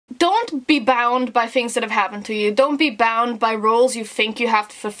don't be bound by things that have happened to you. Don't be bound by roles you think you have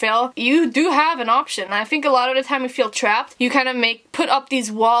to fulfill. You do have an option. I think a lot of the time you feel trapped. You kind of put up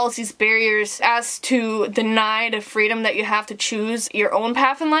these walls, these barriers as to deny the freedom that you have to choose your own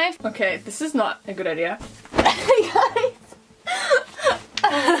path in life. Okay, this is not a good idea. Guys.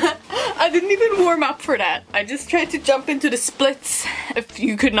 I didn't even warm up for that. I just tried to jump into the splits. If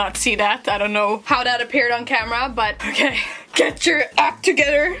you could not see that, I don't know how that appeared on camera, but okay. Get your act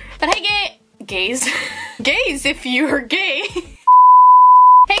together. But hey gays. Gays if you're gay.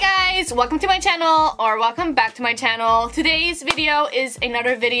 Hey guys, welcome to my channel, or welcome back to my channel. Today's video is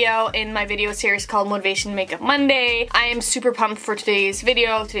another video in my video series called Motivation Makeup Monday. I am super pumped for today's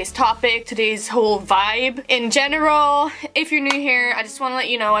video, today's topic, today's whole vibe. In general, if you're new here, I just want to let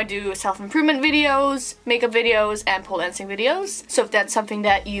you know I do self-improvement videos, makeup videos, and pole dancing videos. So if that's something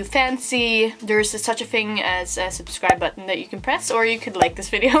that you fancy, there's such a thing as a subscribe button that you can press, or you could like this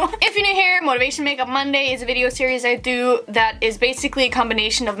video. If you're new here, Motivation Makeup Monday is a video series I do that is basically a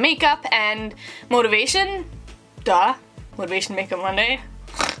combination of makeup and motivation. Duh. Motivation Makeup Monday.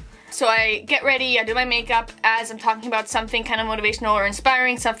 So I get ready, I do my makeup as I'm talking about something kind of motivational or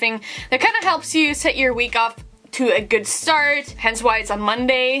inspiring, something that kind of helps you set your week off to a good start, hence why it's on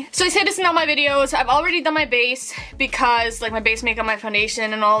Monday. So I say this in all my videos. I've already done my base because, like, my base makeup, my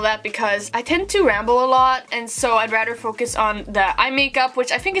foundation and all that, because I tend to ramble a lot, and so I'd rather focus on the eye makeup,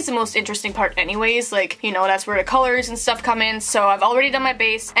 which I think is the most interesting part anyways. Like, you know, that's where the colors and stuff come in. So I've already done my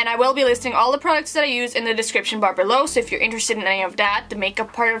base, and I will be listing all the products that I use in the description bar below. So if you're interested in any of that, the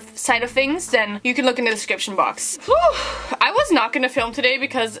makeup side of things, then you can look in the description box. Whew. I was not gonna film today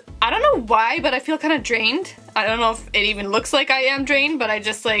because I don't know why, but I feel kind of drained. I don't know if it even looks like I am drained, but I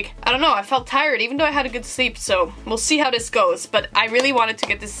just, like, I don't know, I felt tired even though I had a good sleep, so we'll see how this goes. But I really wanted to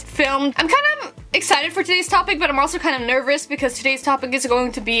get this filmed. I'm kind of excited for today's topic, but I'm also kind of nervous because today's topic is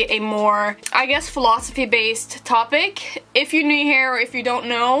going to be a more, I guess, philosophy-based topic. If you're new here or if you don't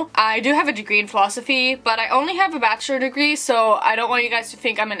know, I do have a degree in philosophy, but I only have a bachelor degree, so I don't want you guys to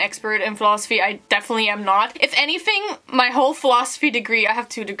think I'm an expert in philosophy. I definitely am not. If anything, my whole philosophy degree, I have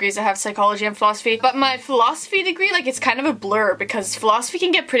 2 degrees, I have psychology and philosophy, but my philosophy degree, like, it's kind of a blur because philosophy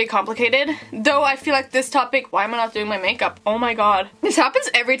can get pretty complicated. Though I feel like this topic, why am I not doing my makeup? Oh my god. This happens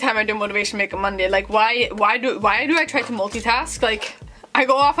every time I do Motivation Makeup Monday. Like, why do I try to multitask? Like, I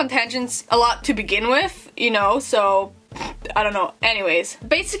go off on tangents a lot to begin with, you know, so I don't know. Anyways,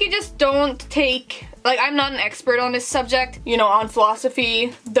 basically just don't take, like, I'm not an expert on this subject, you know, on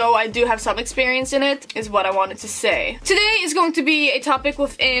philosophy, though I do have some experience in it, is what I wanted to say. Today is going to be a topic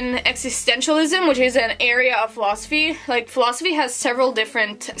within existentialism, which is an area of philosophy. Like, philosophy has several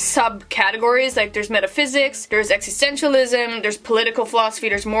different subcategories. Like, there's metaphysics, there's existentialism, there's political philosophy,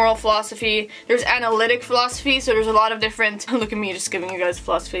 there's moral philosophy, there's analytic philosophy, so there's a lot of different, look at me just giving you guys a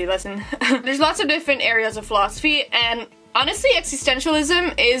philosophy lesson. There's lots of different areas of philosophy, and honestly,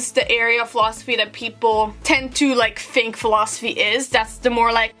 existentialism is the area of philosophy that people tend to, like, think philosophy is. That's the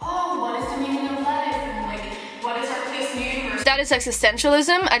more like, oh, what is the meaning of life? And, like, what is our place in the universe? That is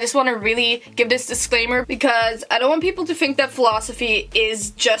existentialism. I just want to really give this disclaimer because I don't want people to think that philosophy is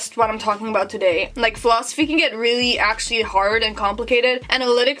just what I'm talking about today. Like, philosophy can get really actually hard and complicated.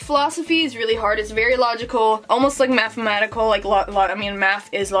 Analytic philosophy is really hard. It's very logical, almost like mathematical, like, I mean,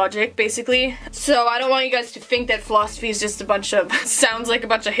 math is logic, basically. So I don't want you guys to think that philosophy is just a bunch of, sounds like a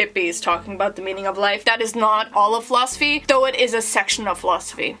bunch of hippies talking about the meaning of life. That is not all of philosophy, though it is a section of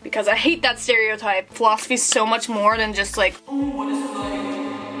philosophy. Because I hate that stereotype. Philosophy is so much more than just like, oh, what is life?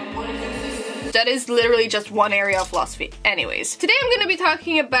 And what is existence? That is literally just one area of philosophy. Anyways, today I'm gonna be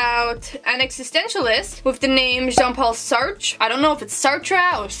talking about an existentialist with the name Jean-Paul Sartre. I don't know if it's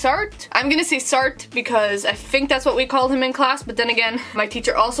Sartre or Sartre. I'm gonna say Sartre because I think that's what we called him in class, but then again, my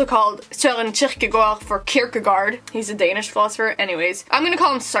teacher also called Søren Kierkegaard for Kierkegaard. He's a Danish philosopher. Anyways, I'm gonna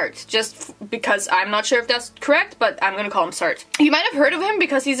call him Sartre just because I'm not sure if that's correct, but I'm gonna call him Sartre. You might have heard of him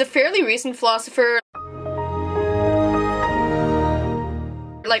because he's a fairly recent philosopher.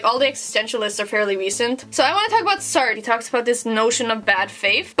 Like, all the existentialists are fairly recent. So I want to talk about Sartre. He talks about this notion of bad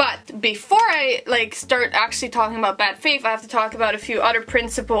faith. But before I, like, start actually talking about bad faith, I have to talk about a few other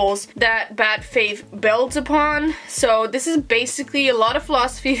principles that bad faith builds upon. So this is basically, a lot of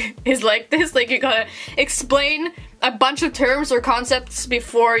philosophy is like this. Like, you gotta explain a bunch of terms or concepts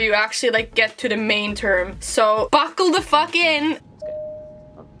before you actually, like, get to the main term. So buckle the fuck in.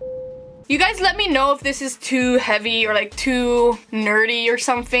 You guys let me know if this is too heavy or, like, too nerdy or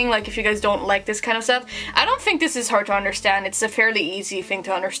something, like, if you guys don't like this kind of stuff. I don't think this is hard to understand. It's a fairly easy thing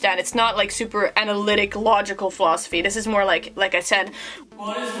to understand. It's not, like, super analytic, logical philosophy. This is more like I said,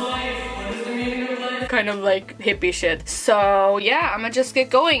 what is life? What is the meaning of life? kind of like hippie shit. So yeah, I'm gonna just get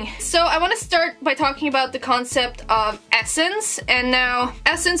going. So I want to start by talking about the concept of essence. And now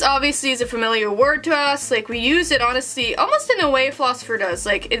essence obviously is a familiar word to us. Like we use it honestly almost in a way a philosopher does.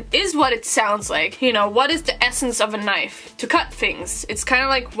 Like it is what it sounds like. You know, what is the essence of a knife? To cut things. It's kind of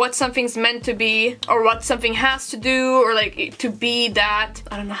like what something's meant to be, or what something has to do, or like to be that.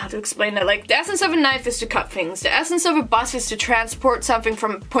 I don't know how to explain that. Like the essence of a knife is to cut things. The essence of a bus is to transport something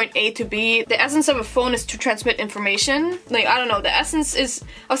from point A to B. The essence of a phone is to transmit information. Like I don't know, the essence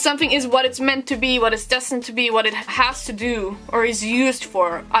of something is what it's meant to be, what it's destined to be, what it has to do, or is used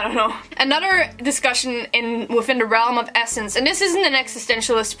for. I don't know. Another discussion within the realm of essence, and this isn't an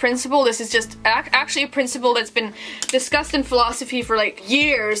existentialist principle, this is just actually a principle that's been discussed in philosophy for like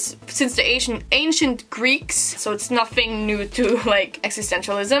years, since the ancient Greeks, so it's nothing new to like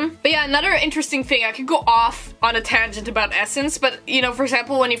existentialism. But yeah, another interesting thing, I could go off on a tangent about essence, but you know, for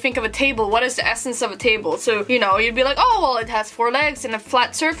example, when you think of a table, what is the essence of a table? So, you know, you'd be like, oh, well, it has 4 legs and a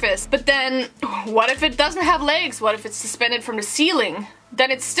flat surface. But then, what if it doesn't have legs? What if it's suspended from the ceiling? Then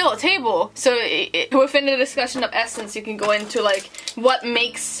it's still a table. So within the discussion of essence, you can go into like what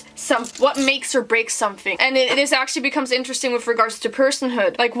makes or breaks something. And it actually becomes interesting with regards to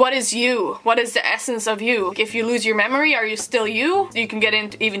personhood. Like what is you? What is the essence of you? If you lose your memory, are you still you? You can get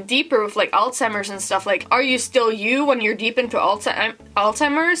into even deeper with like Alzheimer's and stuff. Like, are you still you when you're deep into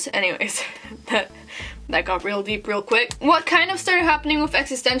Alzheimer's? Anyways, that got real deep real quick. What kind of started happening with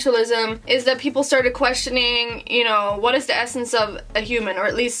existentialism is that people started questioning, you know, what is the essence of a human? Or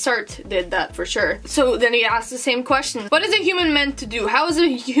at least Sartre did that for sure. So then he asked the same question. What is a human meant to do? How is a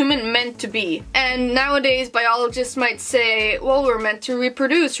human meant to be? And nowadays biologists might say, well, we're meant to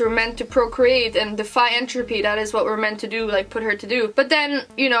reproduce, we're meant to procreate and defy entropy. That is what we're meant to do, like put her to do. But then,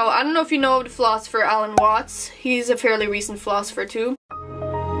 you know, I don't know if you know the philosopher Alan Watts. He's a fairly recent philosopher too.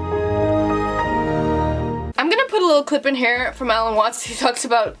 I'm gonna put a little clip in here from Alan Watts. He talks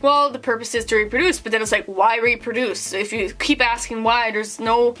about, well, the purpose is to reproduce, but then it's like, why reproduce? If you keep asking why,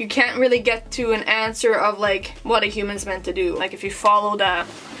 you can't really get to an answer of like what a human's meant to do. Like if you follow the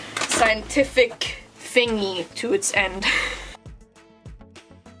scientific thingy to its end.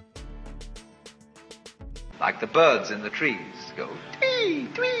 Like the birds in the trees go, twee,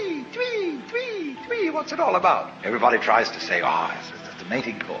 twee, twee, twee, twee. What's it all about? Everybody tries to say, oh, it's a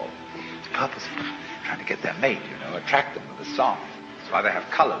mating call. It's purposeful. Trying to get their mate, you know, attract them with a song. That's why they have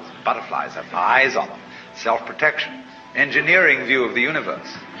colors. Butterflies have eyes on them. Self-protection. Engineering view of the universe.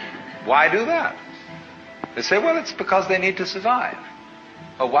 Why do that? They say, well, it's because they need to survive.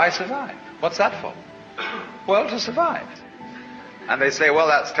 Oh, why survive? What's that for? Well, to survive. And they say, well,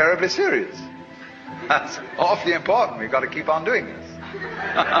 that's terribly serious. That's awfully important. We've got to keep on doing this.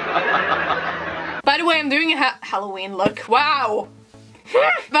 By the way, I'm doing a Halloween look. Wow!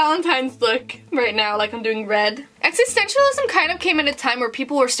 Valentine's look right now, like I'm doing red. Existentialism kind of came at a time where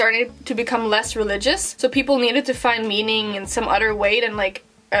people were starting to become less religious, so people needed to find meaning in some other way than like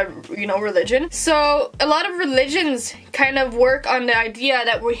you know, religion. So a lot of religions kind of work on the idea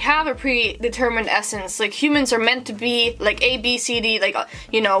that we have a predetermined essence. Like humans are meant to be like A, B, C, D, like,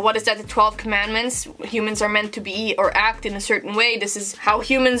 you know, what is that, the 12 commandments? Humans are meant to be or act in a certain way. This is how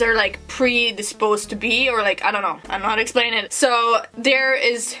humans are like predisposed to be, or like, I don't know, I'm not explaining it. So there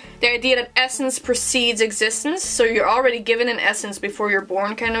is the idea that essence precedes existence, so you're already given an essence before you're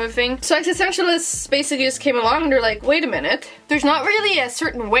born, kind of a thing. So existentialists basically just came along and they're like, wait a minute, there's not really a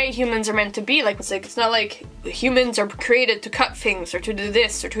certain way humans are meant to be. Like it's not like humans are created to cut things or to do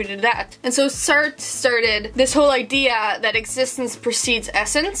this or to do that. And so Sartre started this whole idea that existence precedes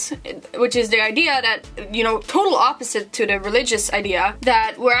essence, which is the idea that, you know, total opposite to the religious idea,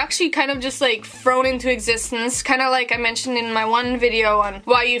 that we're actually kind of just like thrown into existence, kind of like I mentioned in my one video on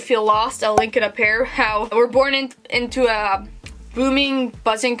why you feel lost. I'll link it up here. How we're born into a booming,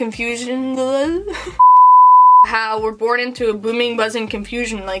 buzzing confusion. How we're born into a booming, buzzing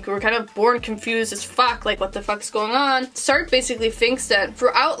confusion. Like we're kind of born confused as fuck. Like what the fuck's going on? Sartre basically thinks that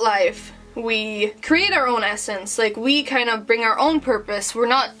throughout life we create our own essence. Like we kind of bring our own purpose. We're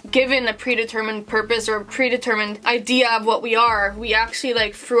not given a predetermined purpose or a predetermined idea of what we are. We actually,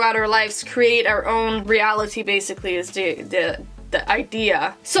 like, throughout our lives create our own reality, basically, is the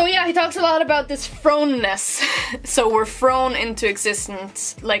idea. So yeah, he talks a lot about this thrownness. So we're thrown into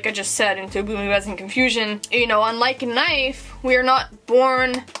existence, like I just said, into booming, buzzing confusion. You know, unlike a knife, we are not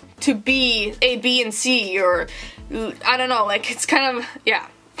born to be A, B, and C, or I don't know, like it's kind of, yeah.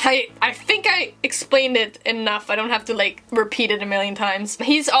 I think I explained it enough. I don't have to like repeat it a million times.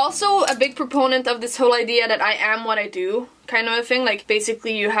 He's also a big proponent of this whole idea that I am what I do kind of a thing. Like,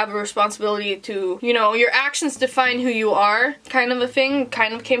 basically you have a responsibility to, you know, your actions define who you are, kind of a thing.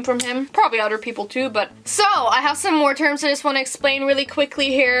 Kind of came from him. Probably other people too, but... So, I have some more terms I just want to explain really quickly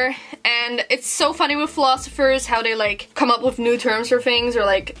here, and it's so funny with philosophers how they, like, come up with new terms for things, or,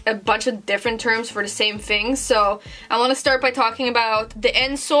 like, a bunch of different terms for the same thing. So, I want to start by talking about the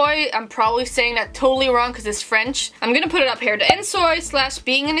ensoi. I'm probably saying that totally wrong because it's French. I'm gonna put it up here. The ensoi slash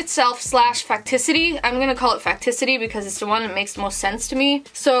being in itself slash facticity. I'm gonna call it facticity because it's the one that makes the most sense to me.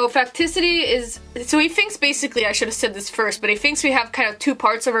 So facticity is, so he thinks basically, I should have said this first, but he thinks we have kind of two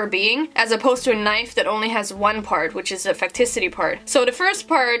parts of our being as opposed to a knife that only has one part, which is a facticity part. So the first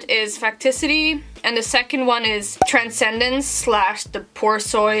part is facticity, and the second one is transcendence slash the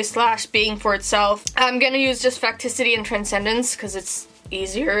porsoi slash being for itself. I'm gonna use just facticity and transcendence because it's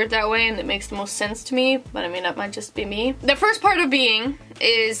easier that way and it makes the most sense to me, but I mean that might just be me. The first part of being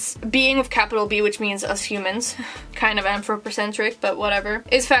is being with capital B, which means us humans, kind of anthropocentric, but whatever,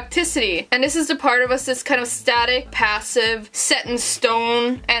 is facticity. And this is the part of us that's kind of static, passive, set in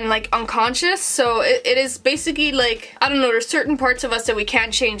stone, and like unconscious. So it is basically like, I don't know, there's certain parts of us that we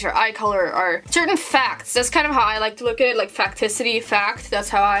can't change, our eye color, our certain facts. That's kind of how I like to look at it, like facticity, fact, that's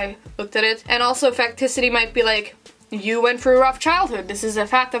how I looked at it. And also facticity might be like, you went through a rough childhood. This is a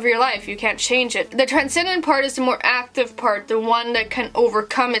fact of your life. You can't change it. The transcendent part is the more active part, the one that can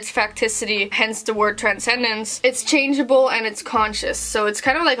overcome its facticity, hence the word transcendence. It's changeable and it's conscious. So it's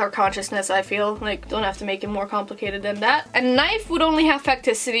kind of like our consciousness, I feel. Like, don't have to make it more complicated than that. A knife would only have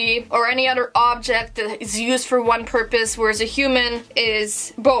facticity, or any other object that is used for one purpose, whereas a human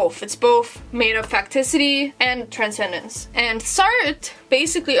is both. It's both made of facticity and transcendence. And Sartre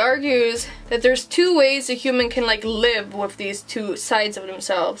basically argues that there's two ways a human can like live with these two sides of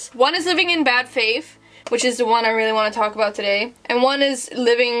themselves. One is living in bad faith, which is the one I really want to talk about today. And one is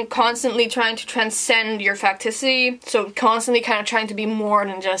living constantly trying to transcend your facticity, so constantly kind of trying to be more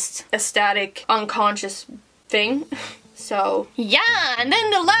than just a static, unconscious thing. So, yeah, and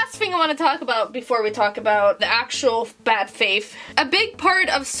then the last thing I want to talk about before we talk about the actual bad faith. A big part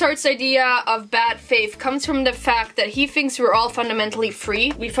of Sartre's idea of bad faith comes from the fact that he thinks we're all fundamentally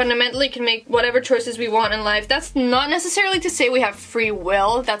free. We fundamentally can make whatever choices we want in life. That's not necessarily to say we have free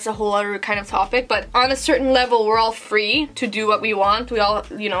will. That's a whole other kind of topic. But on a certain level, we're all free to do what we want. We all,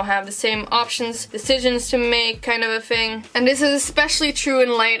 you know, have the same options, decisions to make, kind of a thing. And this is especially true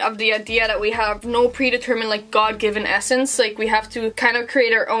in light of the idea that we have no predetermined, like, God-given essence. Like, we have to kind of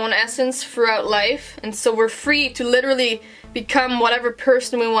create our own essence throughout life, and so we're free to literally become whatever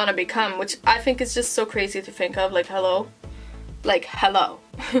person we want to become, which I think is just so crazy to think of. Like, hello? Like, hello.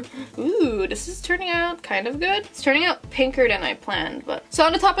 Ooh, this is turning out kind of good. It's turning out pinker than I planned, but... So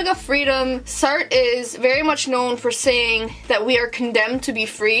on the topic of freedom, Sartre is very much known for saying that we are condemned to be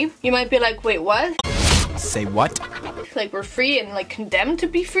free. You might be like, wait, what? Say what? Like, we're free and, like, condemned to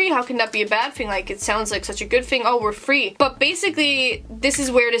be free? How can that be a bad thing? Like, it sounds like such a good thing. Oh, we're free. But basically, this is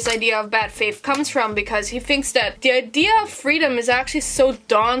where this idea of bad faith comes from, because he thinks that the idea of freedom is actually so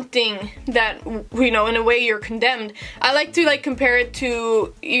daunting that, you know, in a way you're condemned. I like to, like, compare it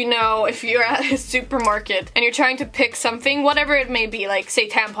to, you know, if you're at a supermarket and you're trying to pick something, whatever it may be, like, say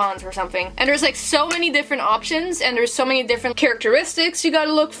tampons or something. And there's, like, so many different options, and there's so many different characteristics you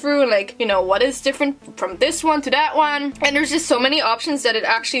gotta look through, and, like, you know, what is different from this one to that one. And there's just so many options that it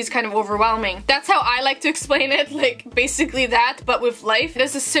actually is kind of overwhelming. That's how I like to explain it, like basically that, but with life.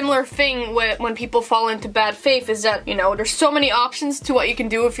 There's a similar thing when people fall into bad faith, is that, you know, there's so many options to what you can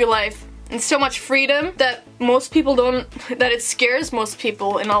do with your life, and so much freedom that most people don't, that it scares most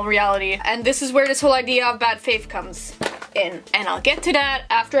people in all reality. And this is where this whole idea of bad faith comes in. And I'll get to that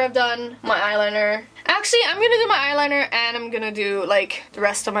after I've done my eyeliner. Actually, I'm gonna do my eyeliner and I'm gonna do like the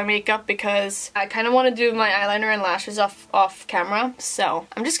rest of my makeup, because I kind of want to do my eyeliner and lashes off camera. So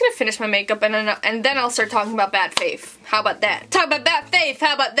I'm just gonna finish my makeup and then I'll start talking about bad faith. How about that? Talk about bad faith.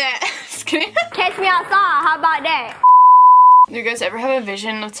 How about that? Just kidding. Catch me outside. How about that? Do you guys ever have a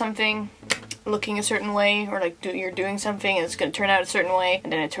vision of something looking a certain way, or like you're doing something and it's gonna turn out a certain way,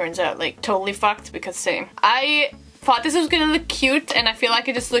 and then it turns out like totally fucked? Because same. I thought this was gonna look cute, and I feel like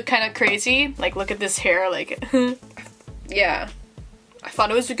it just looked kind of crazy. Like, look at this hair, like, yeah. I thought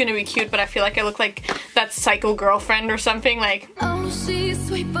it was gonna be cute, but I feel like I look like that psycho girlfriend or something, like. Oh, she's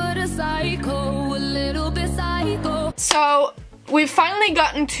sweet but a psycho, a little bit psycho. So, we've finally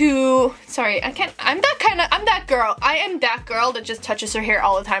gotten to, sorry, I can't, I'm that girl. I am that girl that just touches her hair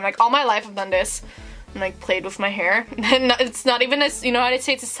all the time. Like, all my life I've done this. And like played with my hair. And it's not even as, you know how to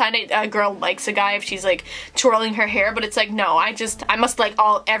say, it's a sign that a girl likes a guy if she's like twirling her hair, but it's like, no, I must like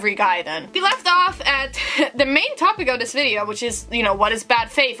every guy then. We left off at the main topic of this video, which is, you know, what is bad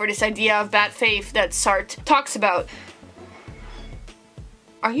faith, or this idea of bad faith that Sartre talks about.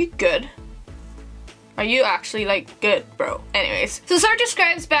 Are you good? Are you actually like good, bro? Anyways, so Sartre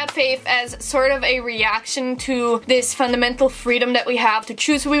describes bad faith as sort of a reaction to this fundamental freedom that we have to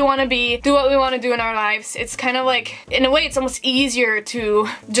choose who we want to be, do what we want to do in our lives. It's kind of like, in a way, it's almost easier to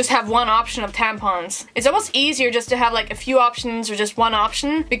just have one option of tampons. It's almost easier just to have like a few options or just one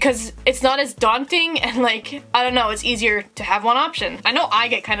option because it's not as daunting and like, I don't know, it's easier to have one option. I know I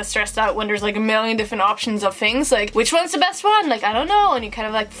get kind of stressed out when there's like a million different options of things, like which one's the best one? Like, I don't know, and you kind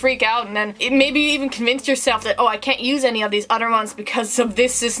of like freak out, and then maybe you even convince yourself that, oh, I can't use any of these other ones because of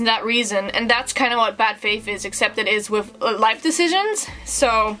this and that reason. And that's kind of what bad faith is, except it is with life decisions.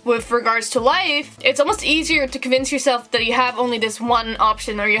 So with regards to life, it's almost easier to convince yourself that you have only this one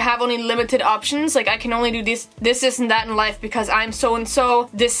option, or you have only limited options. Like, I can only do this and that in life because I'm so and so,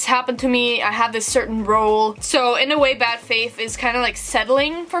 this happened to me, I have this certain role. So in a way, bad faith is kind of like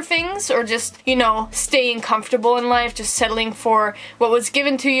settling for things, or just, you know, staying comfortable in life, just settling for what was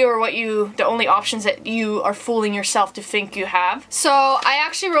given to you, or the only options that you are fooling yourself to think you have. So I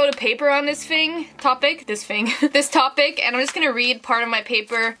actually wrote a paper on this topic, and I'm just gonna read part of my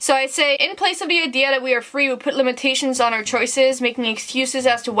paper. So I say, in place of the idea that we are free, we put limitations on our choices, making excuses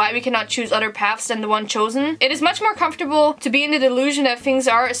as to why we cannot choose other paths than the one chosen. It is much more comfortable to be in the delusion that things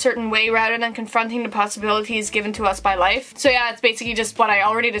are a certain way rather than confronting the possibilities given to us by life. So yeah, it's basically just what I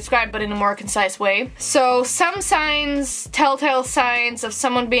already described, but in a more concise way. So some signs, telltale signs of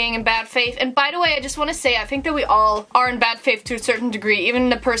someone being in bad faith, and by the way, I just want to say, I think that we all are in bad faith to a certain degree. Even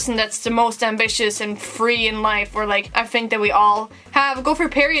the person that's the most ambitious and free in life, or like, I think that we all go through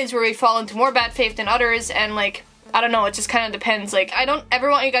periods where we fall into more bad faith than others, and like, I don't know, it just kind of depends. Like, I don't ever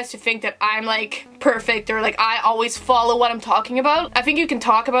want you guys to think that I'm like perfect, or like I always follow what I'm talking about. I think you can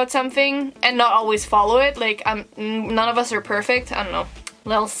talk about something and not always follow it. Like, none of us are perfect. I don't know.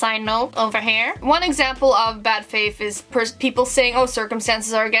 Little side note over here. One example of bad faith is people saying, oh,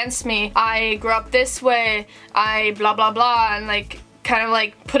 circumstances are against me, I grew up this way, I blah blah blah, and like kind of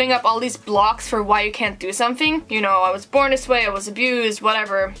like putting up all these blocks for why you can't do something. You know, I was born this way, I was abused,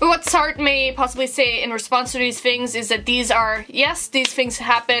 whatever. But what Sartre may possibly say in response to these things is that these are, yes, these things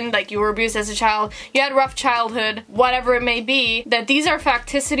happened, like you were abused as a child, you had a rough childhood, whatever it may be, that these are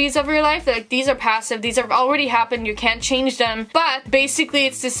facticities of your life, like these are passive, these have already happened, you can't change them. But basically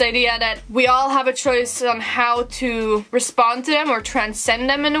it's this idea that we all have a choice on how to respond to them or transcend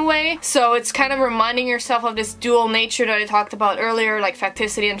them in a way. So it's kind of reminding yourself of this dual nature that I talked about earlier, like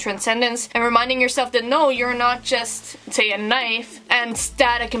facticity and transcendence, and reminding yourself that no, you're not just, say, a knife and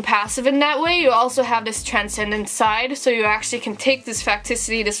static and passive in that way. You also have this transcendent side, so you actually can take this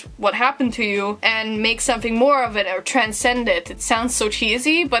facticity, this what happened to you, and make something more of it, or transcend it. It sounds so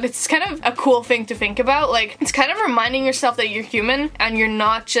cheesy, but it's kind of a cool thing to think about. Like, it's kind of reminding yourself that you're human and you're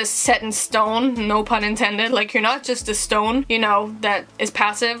not just set in stone, no pun intended. Like, you're not just a stone, you know, that is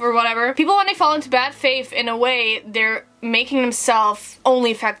passive or whatever. People, when they fall into bad faith, in a way, they're making themselves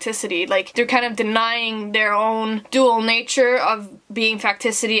only facticity. Like, they're kind of denying their own dual nature of being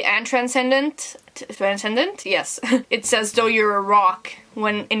facticity and transcendent. Transcendent? Yes. It's as though you're a rock,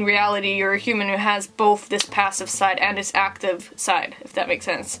 when in reality you're a human who has both this passive side and this active side, if that makes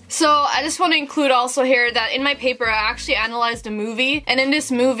sense. So I just want to include also here that in my paper I actually analyzed a movie, and in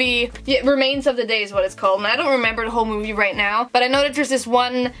this movie, Remains of the Day is what it's called, and I don't remember the whole movie right now, but I know that there's this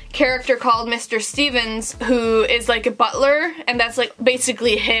one character called Mr. Stevens who is like a butler, and that's like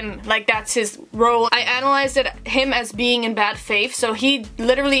basically him, like that's his role. I analyzed him as being in bad faith, so he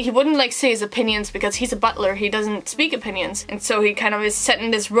wouldn't like say his opinions because he's a butler, he doesn't speak opinions, and so he kind of is set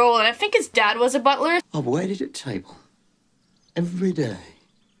in this role, and I think his dad was a butler. I've waited at table every day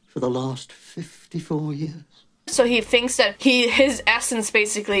for the last 54 years. So he thinks that his essence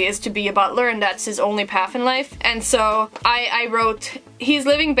basically is to be a butler, and that's his only path in life. And so I wrote, he's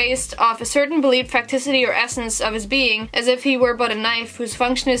living based off a certain believed facticity or essence of his being, as if he were but a knife whose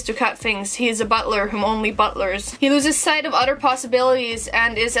function is to cut things. He is a butler whom only butlers. He loses sight of other possibilities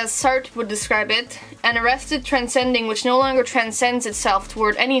and is, as Sartre would describe it, an arrested transcending which no longer transcends itself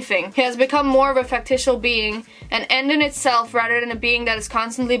toward anything. He has become more of a factitious being, an end in itself rather than a being that is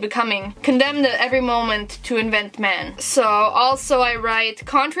constantly becoming, condemned at every moment to invent man. So also I write,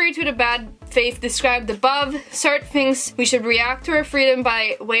 contrary to the bad faith described above, Sartre thinks we should react to our freedom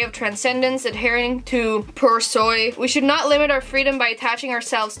by way of transcendence, adhering to pure soi. We should not limit our freedom by attaching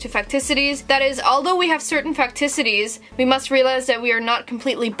ourselves to facticities. That is, although we have certain facticities, we must realize that we are not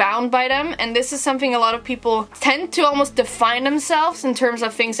completely bound by them, and this is something a lot of people tend to almost define themselves in terms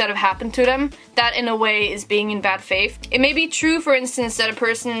of things that have happened to them. That, in a way, is being in bad faith. It may be true, for instance, that a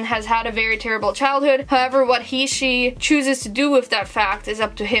person has had a very terrible childhood. However, what he/she chooses to do with that fact is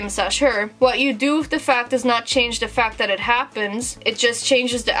up to him/her. What you do with the fact does not change the fact that it happens, it just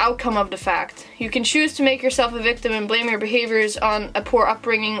changes the outcome of the fact. You can choose to make yourself a victim and blame your behaviors on a poor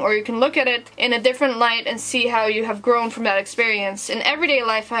upbringing, or you can look at it in a different light and see how you have grown from that experience. In everyday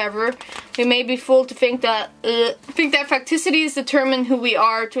life, however, we may be fooled to think that facticities determine who we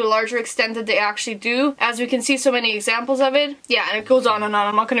are to a larger extent than they actually do, as we can see so many examples of it. Yeah, and it goes on and on.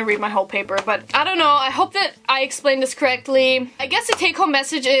 I'm not gonna read my whole paper, but I don't know. I hope that I explained this correctly. I guess the take-home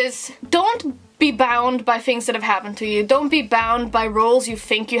message is, don't be bound by things that have happened to you. Don't be bound by roles you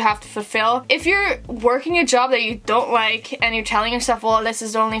think you have to fulfill. If you're working a job that you don't like and you're telling yourself, well, this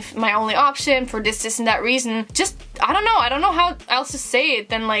is my only option for this and that reason, just, I don't know how else to say it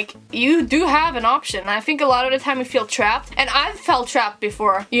than like, you do have an option. I think a lot of the time we feel trapped, and I've felt trapped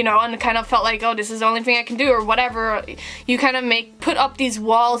before, you know, and kind of felt like, oh, this is the only thing I can do or whatever. You kind of put up these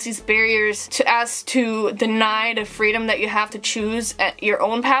walls, these barriers to deny the freedom that you have to choose at your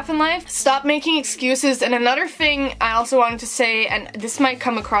own path in life. Stop making excuses. And another thing I also wanted to say, and this might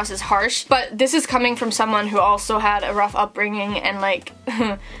come across as harsh, but this is coming from someone who also had a rough upbringing and like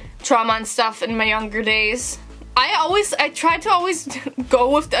trauma and stuff in my younger days. I tried to always go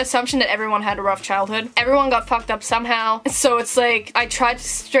with the assumption that everyone had a rough childhood. Everyone got fucked up somehow. So it's like, I tried to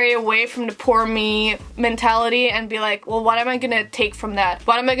stray away from the poor me mentality and be like, well, what am I gonna take from that?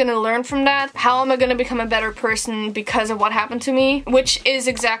 What am I gonna learn from that? How am I gonna become a better person because of what happened to me? Which is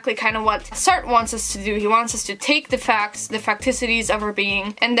exactly kind of what Sartre wants us to do. He wants us to take the facts, the facticities of our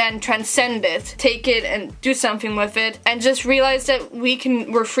being, and then transcend it. Take it and do something with it, and just realize that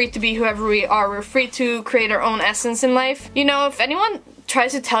we're free to be whoever we are. We're free to create our own essence in life. You know, if anyone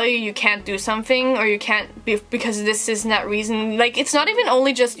tries to tell you you can't do something or you can't be because of this and that reason, like, it's not even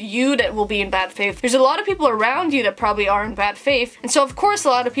only just you that will be in bad faith. There's a lot of people around you that probably are in bad faith, and so of course a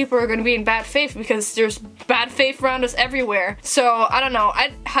lot of people are going to be in bad faith because there's bad faith around us everywhere. So I don't know,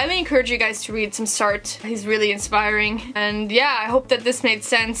 I'd highly encourage you guys to read some Sartre. He's really inspiring, and yeah, I hope that this made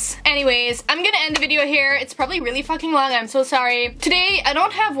sense. Anyways, I'm gonna end the video here. It's probably really fucking long, I'm so sorry. Today I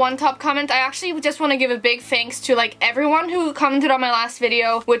don't have one top comment. I actually just want to give a big thanks to like everyone who commented on my last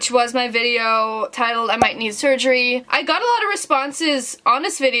video, which was my video titled I Might Need Surgery. I got a lot of responses on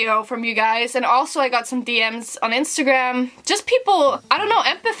this video from you guys, and also I got some DMs on Instagram. Just people, I don't know,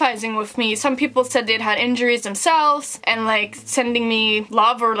 empathizing with me. Some people said they'd had injuries themselves and like sending me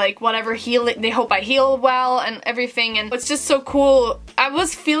love or like whatever, they hope I heal well and everything, and it's just so cool. I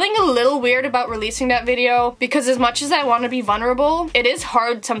was feeling a little weird about releasing that video because as much as I want to be vulnerable, it is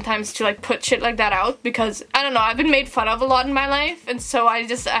hard sometimes to like put shit like that out because, I don't know, I've been made fun of a lot in my life, and so I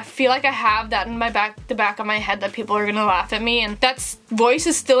feel like I have that in the back of my head that people are gonna laugh at me, and that voice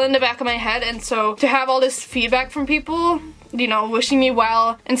is still in the back of my head, and so to have all this feedback from people, you know, wishing me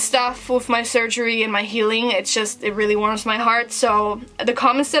well and stuff with my surgery and my healing, it really warms my heart. So the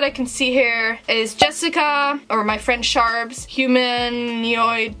comments that I can see here is Jessica, or my friend Sharbs,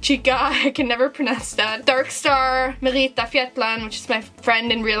 Humanoid Chica, I can never pronounce that, Darkstar, Merita Fietlan, which is my friend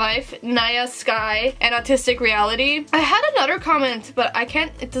in real life, Naya Sky, and Autistic Reality. I had another comment, but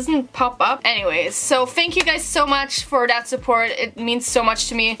it doesn't pop up. Anyways, so thank you guys so much for that support. It means so much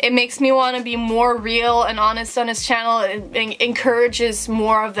to me. It makes me want to be more real and honest on this channel. It encourages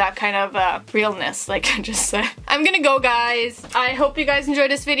more of that kind of realness, like I just said. I'm gonna go, guys. I hope you guys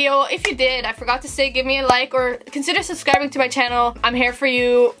enjoyed this video. If you did, I forgot to say, give me a like or consider subscribing to my channel. I'm here for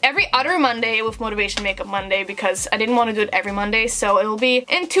you every other Monday with Motivation Makeup Monday because I didn't want to do it every Monday, so it'll be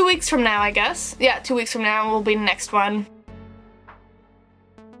in 2 weeks from now, I guess. Yeah, 2 weeks from now will be the next one.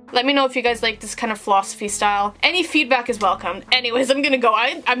 Let me know if you guys like this kind of philosophy style. Any feedback is welcome. Anyways, I'm gonna go.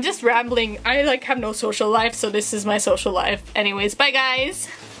 I'm just rambling. I like have no social life, so this is my social life. Anyways, bye guys.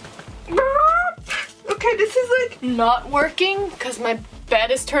 Okay, this is like not working because my bed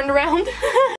is turned around.